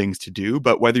good things to do,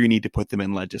 but whether you need to put them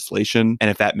in legislation and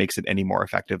if that makes it any more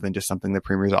effective than just something the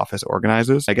Premier's office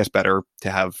organizes, I guess better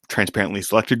to have transparently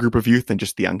selected group of youth than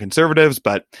just the young conservatives.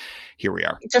 But here we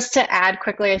are. Just to add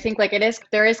quickly, I think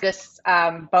there is this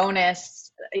bonus.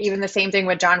 Even the same thing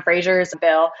with John Fraser's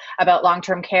bill about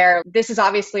long-term care. This is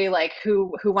obviously like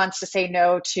who wants to say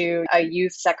no to a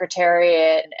youth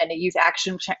secretariat and a youth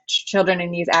action, children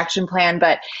and youth action plan.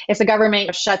 But if the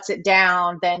government shuts it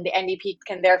down, then the NDP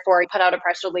can therefore put out a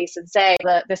press release and say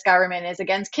that this government is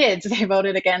against kids. They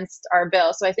voted against our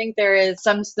bill. So I think there's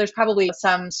probably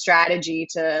some strategy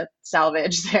to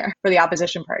salvage there for the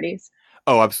opposition parties.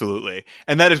 Oh, absolutely.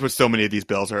 And that is what so many of these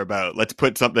bills are about. Let's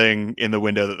put something in the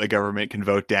window that the government can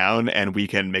vote down and we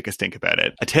can make a stink about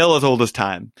it. A tale as old as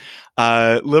time.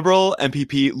 Liberal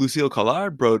MPP Lucille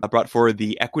Collard brought forward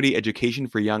the Equity Education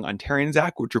for Young Ontarians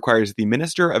Act, which requires the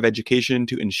Minister of Education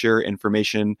to ensure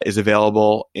information is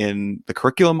available in the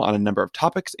curriculum on a number of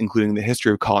topics, including the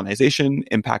history of colonization,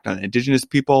 impact on Indigenous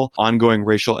people, ongoing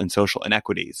racial and social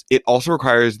inequities. It also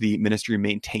requires the ministry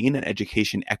maintain an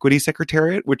education equity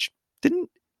secretariat, which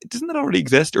doesn't that already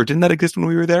exist, or didn't that exist when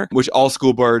we were there? Which all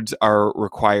school boards are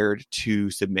required to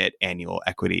submit annual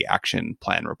equity action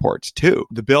plan reports to.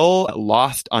 The bill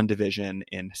lost on division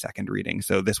in second reading,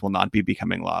 so this will not be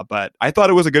becoming law. But I thought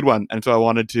it was a good one, and so I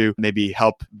wanted to maybe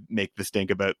help make the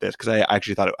stink about this because I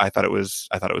actually thought it was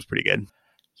pretty good.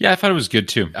 Yeah, I thought it was good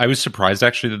too. I was surprised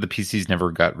actually that the PCs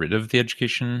never got rid of the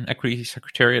Education Equity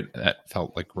Secretariat. That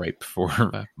felt like ripe for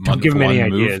a month-long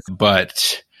move. Ideas.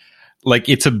 But like,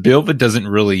 it's a bill that doesn't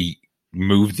really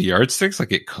move the yardsticks.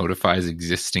 Like, it codifies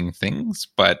existing things,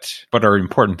 but are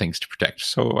important things to protect.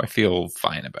 So I feel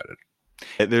fine about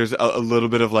it. There's a little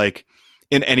bit of, like,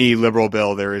 in any liberal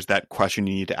bill, there is that question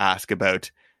you need to ask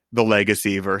about the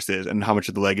legacy versus, and how much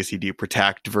of the legacy do you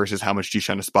protect versus how much do you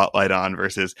shine a spotlight on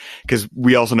versus, because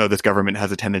we also know this government has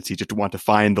a tendency to want to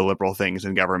find the liberal things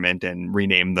in government and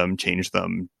rename them, change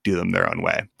them, do them their own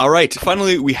way. All right.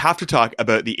 Finally, we have to talk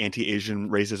about the anti-Asian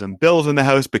racism bills in the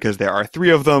House because there are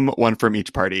three of them, one from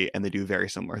each party, and they do very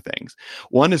similar things.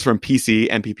 One is from PC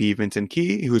MPP Vincent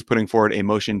Key, who is putting forward a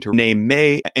motion to name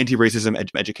May Anti-Racism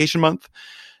Education Month.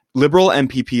 Liberal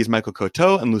MPPs Michael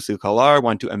Coteau and Lucille Collard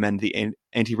want to amend the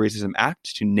Anti-Racism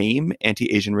Act to name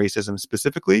anti-Asian racism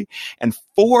specifically. And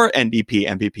 4 NDP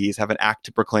MPPs have an act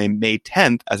to proclaim May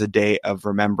 10th as a day of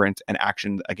remembrance and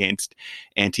action against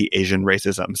anti-Asian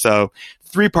racism. So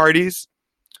 3 parties.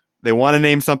 They want to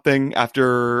name something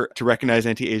to recognize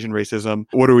anti-Asian racism.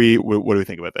 What do we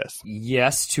think about this?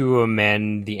 Yes, to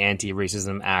amend the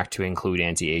Anti-Racism Act to include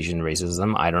anti-Asian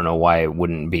racism. I don't know why it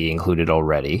wouldn't be included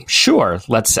already. Sure,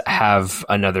 let's have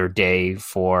another day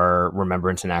for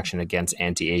remembrance and action against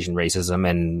anti-Asian racism,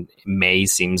 and May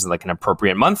seems like an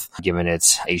appropriate month, given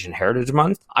it's Asian Heritage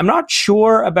Month. I'm not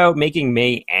sure about making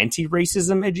May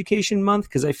Anti-Racism Education Month,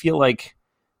 because I feel like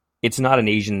it's not an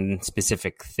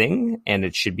Asian-specific thing, and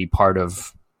it should be part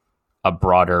of a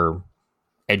broader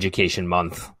education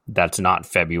month that's not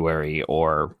February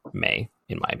or May,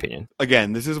 in my opinion.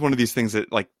 Again, this is one of these things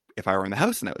that, like, if I were in the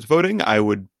House and I was voting, I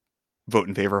would vote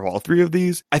in favor of all 3 of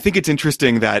these. I think it's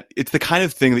interesting that it's the kind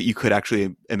of thing that you could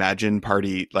actually imagine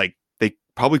party, like, they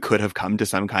probably could have come to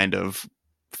some kind of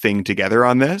thing together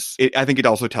on this. I think it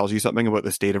also tells you something about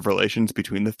the state of relations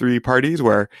between the 3 parties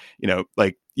where, you know,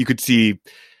 like, you could see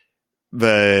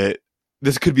this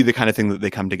could be the kind of thing that they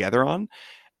come together on.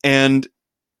 And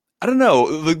I don't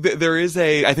know, there is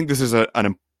I think this is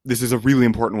a really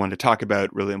important one to talk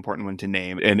about, really important one to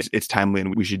name, and it's timely,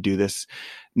 and we should do this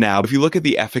now. If you look at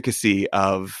the efficacy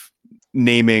of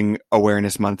naming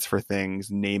awareness months for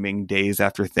things, naming days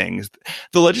after things,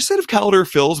 the legislative calendar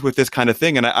fills with this kind of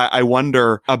thing. And I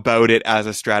wonder about it as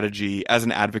a strategy, as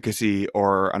an advocacy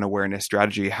or an awareness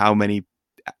strategy, how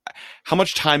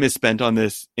much time is spent on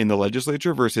this in the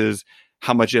legislature versus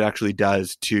how much it actually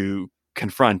does to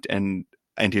confront and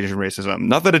anti-Asian racism.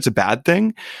 Not that it's a bad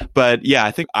thing, but yeah,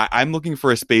 I think I'm looking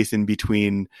for a space in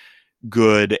between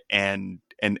good and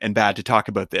bad to talk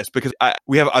about this, because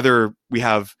we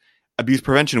have Abuse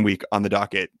Prevention Week on the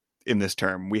docket in this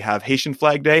term. We have Haitian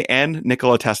Flag Day and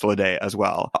Nikola Tesla Day as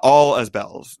well, all as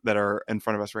bells that are in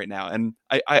front of us right now. And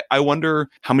I wonder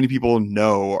how many people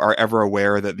know or are ever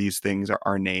aware that these things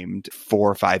are named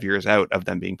 4 or 5 years out of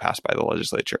them being passed by the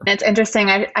legislature. It's interesting.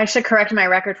 I should correct my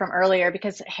record from earlier,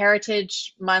 because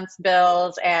Heritage Month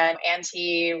bills and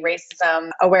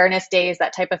anti-racism awareness days,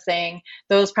 that type of thing,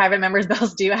 those private members'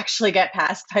 bills do actually get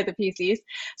passed by the PCs.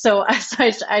 So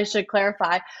I should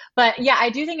clarify. But yeah, I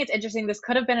do think it's interesting. This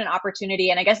could have been an opportunity,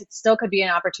 and I guess it still could be an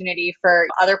opportunity for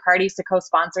other parties to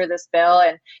co-sponsor this bill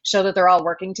and show that they're all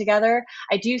working together.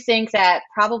 I do think that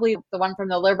probably the one from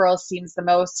the Liberals seems the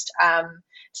most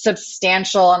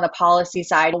substantial on the policy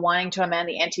side, wanting to amend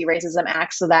the Anti-Racism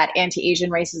Act so that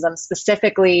anti-Asian racism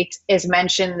specifically is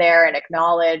mentioned there and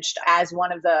acknowledged as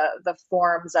one of the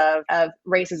forms of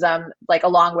racism, like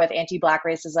along with anti-Black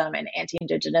racism and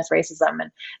anti-Indigenous racism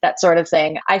and that sort of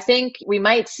thing. I think we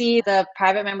might see the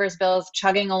private members' bills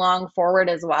chugging along forward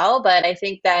as well, but I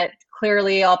think that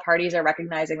clearly all parties are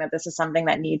recognizing that this is something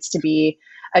that needs to be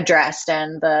addressed,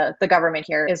 and the government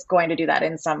here is going to do that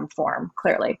in some form,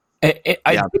 clearly. I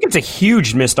think it's a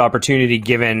huge missed opportunity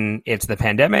given it's the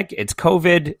pandemic, it's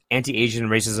COVID. Anti-Asian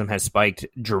racism has spiked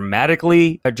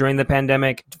dramatically during the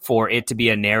pandemic. For it to be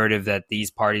a narrative that these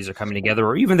parties are coming together,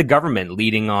 or even the government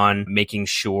leading on making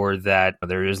sure that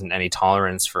there isn't any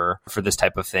tolerance for this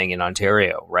type of thing in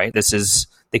Ontario, right?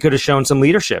 They could have shown some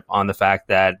leadership on the fact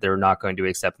that they're not going to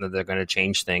accept that they're going to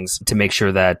change things to make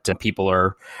sure that people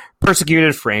are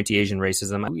persecuted for anti-Asian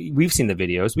racism. We've seen the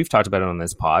videos. We've talked about it on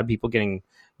this pod. People getting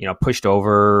pushed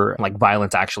over, like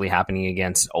violence actually happening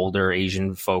against older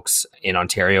Asian folks in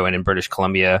Ontario and in British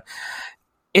Columbia.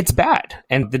 It's bad.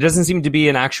 And there doesn't seem to be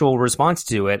an actual response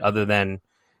to it other than,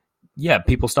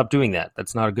 people stop doing that.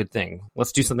 That's not a good thing.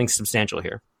 Let's do something substantial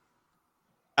here.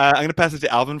 I'm going to pass it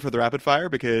to Alvin for the rapid fire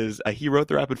because he wrote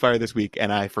the rapid fire this week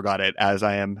and I forgot it, as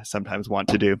I am sometimes want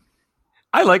to do.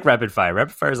 I like rapid fire.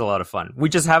 Rapid fire is a lot of fun. We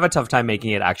just have a tough time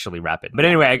making it actually rapid. But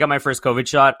anyway, I got my first COVID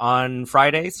shot on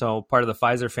Friday, so part of the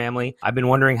Pfizer family. I've been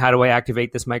wondering, how do I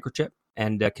activate this microchip?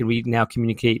 And can we now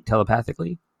communicate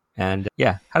telepathically? And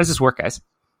how does this work, guys?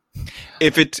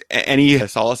 If it's any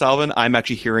solace, Alvin, I'm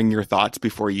actually hearing your thoughts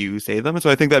before you say them. So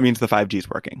I think that means the 5G is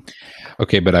working.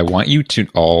 Okay, but I want you to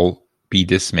all be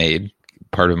dismayed.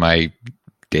 Part of my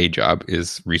day job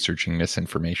is researching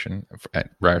misinformation at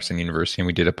Ryerson University, and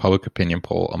we did a public opinion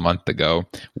poll a month ago.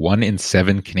 1 in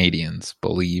 7 Canadians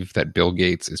believe that Bill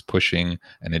Gates is pushing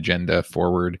an agenda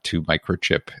forward to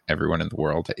microchip everyone in the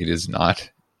world. It is not.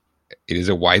 It is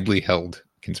a widely held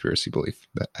conspiracy belief,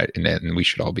 and we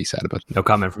should all be sad about that. No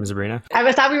comment from Sabrina. I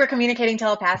thought we were communicating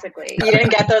telepathically. You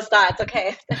didn't get those thoughts.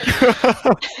 Okay.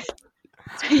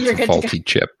 You're good faulty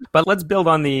chip. But let's build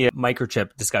on the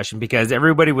microchip discussion, because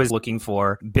everybody was looking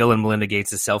for Bill and Melinda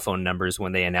Gates' cell phone numbers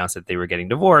when they announced that they were getting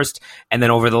divorced. And then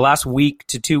over the last week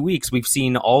to 2 weeks, we've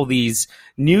seen all these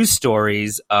news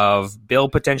stories of Bill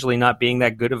potentially not being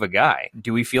that good of a guy.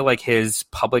 Do we feel like his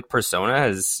public persona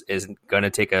is going to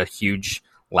take a huge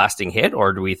lasting hit,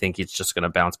 or do we think he's just going to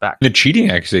bounce back? The cheating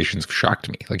accusations shocked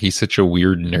me. Like, he's such a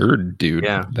weird nerd dude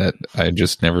that I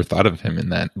just never thought of him in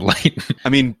that light. I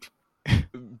mean,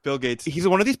 Bill Gates, he's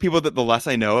one of these people that the less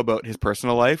I know about his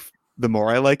personal life, the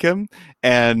more I like him.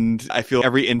 And I feel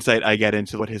every insight I get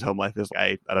into what his home life is,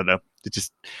 I don't know.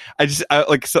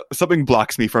 Something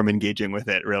blocks me from engaging with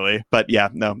it, really. But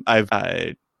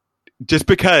just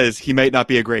because he might not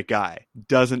be a great guy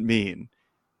doesn't mean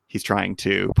he's trying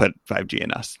to put 5G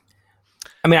in us.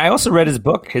 I mean, I also read his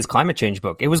book, his climate change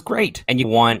book. It was great. And you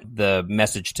want the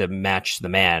message to match the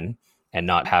man and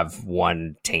not have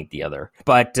one taint the other.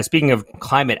 But speaking of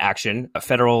climate action, a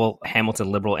federal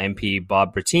Hamilton Liberal MP,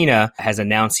 Bob Bratina, has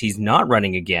announced he's not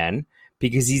running again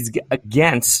because he's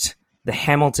against the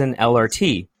Hamilton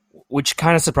LRT, which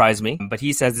kind of surprised me. But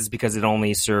he says it's because it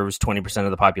only serves 20%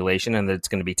 of the population and that it's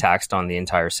going to be taxed on the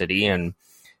entire city, and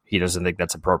he doesn't think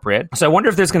that's appropriate. So I wonder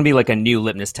if there's going to be like a new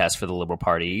litmus test for the Liberal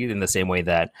Party in the same way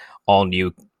that all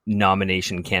new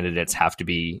nomination candidates have to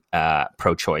be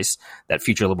pro-choice, that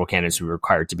future Liberal candidates will be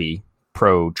required to be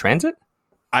pro-transit.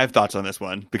 I have thoughts on this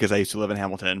one because I used to live in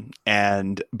Hamilton,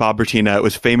 and Bob Bratina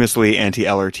was famously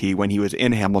anti-LRT when he was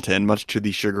in Hamilton, much to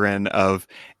the chagrin of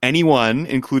anyone,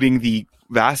 including the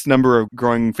vast number of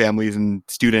growing families and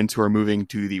students who are moving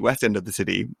to the west end of the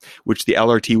city, which the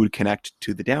LRT would connect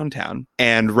to the downtown.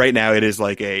 And right now it is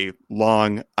like a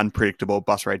long, unpredictable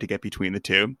bus ride to get between the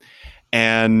two.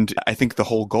 And I think the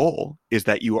whole goal is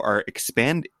that you are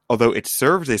although it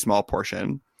serves a small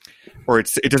portion, or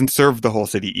it doesn't serve the whole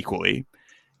city equally,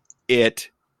 it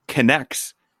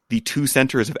connects the two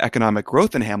centers of economic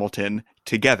growth in Hamilton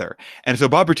together. And so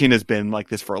Bob Bratina has been like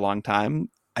this for a long time.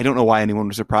 I don't know why anyone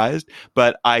was surprised,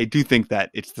 but I do think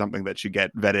that it's something that should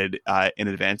get vetted in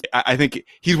advance. I think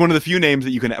he's one of the few names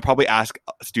that you can probably ask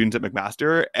students at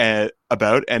McMaster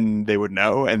about, and they would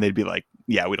know, and they'd be like,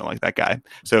 yeah, we don't like that guy.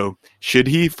 So should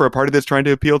he, for a party that's trying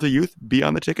to appeal to youth, be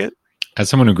on the ticket? As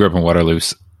someone who grew up in Waterloo,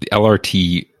 the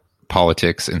LRT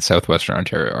politics in southwestern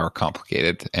Ontario are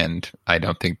complicated, and I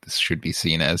don't think this should be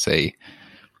seen as a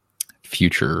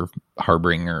future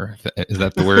harbinger. Is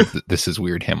that the word? This is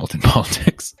weird Hamilton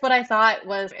politics. What I thought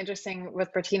was interesting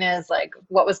with Bertina is like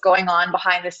what was going on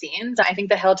behind the scenes. I think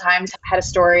the Hill Times had a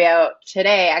story out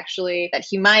today actually that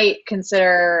he might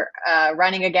consider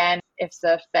running again if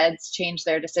the feds change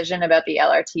their decision about the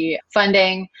LRT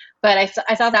funding. But I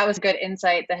thought that was good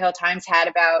insight the Hill Times had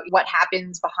about what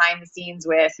happens behind the scenes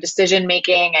with decision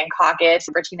making and caucus.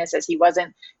 Bertina says he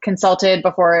wasn't consulted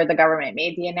before the government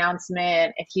made the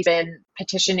announcement, if he's been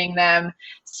petitioning them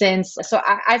since. So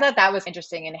I thought that was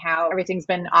interesting in how everything's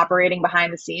been operating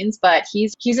behind the scenes. But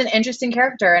he's an interesting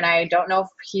character, and I don't know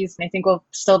if I think we'll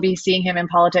still be seeing him in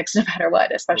politics no matter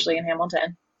what, especially in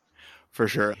Hamilton. For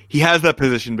sure. He has that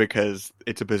position because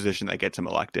it's a position that gets him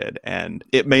elected, and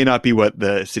it may not be what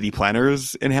the city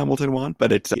planners in Hamilton want,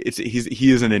 but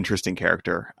he is an interesting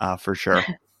character for sure.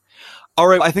 All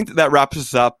right. I think that wraps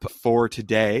us up for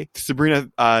today. Sabrina,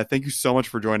 thank you so much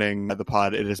for joining the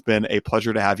pod. It has been a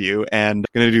pleasure to have you. And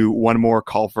I'm going to do one more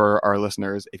call for our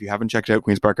listeners. If you haven't checked out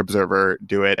Queen's Park Observer,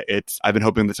 do it. I've been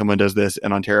hoping that someone does this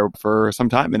in Ontario for some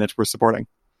time, and it's worth supporting.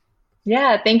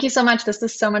 Yeah. Thank you so much. This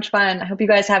was so much fun. I hope you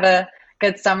guys have a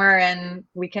good summer and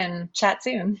we can chat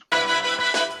soon.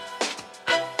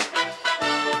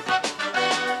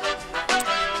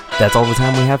 That's all the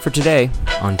time we have for today.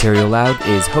 Ontario Loud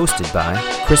is hosted by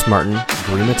Chris Martin,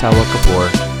 Garima Talwal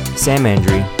Kapoor, Sam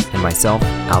Andry, and myself,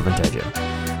 Alvin Tejo.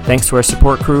 Thanks to our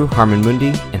support crew, Harman Mundi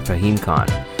and Fahim Khan.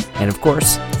 And of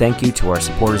course, thank you to our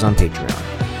supporters on Patreon.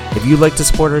 If you'd like to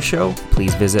support our show,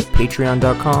 please visit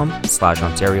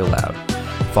patreon.com/Ontario Loud.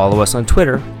 Follow us on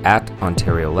Twitter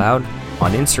 @Ontario Loud,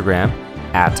 on Instagram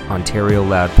 @Ontario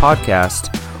Loud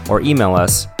Podcast, or email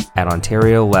us at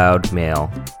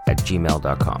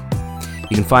ontarioloudmail@gmail.com.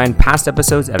 You can find past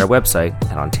episodes at our website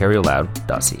at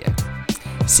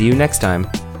ontarioloud.ca. See you next time.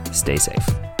 Stay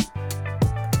safe.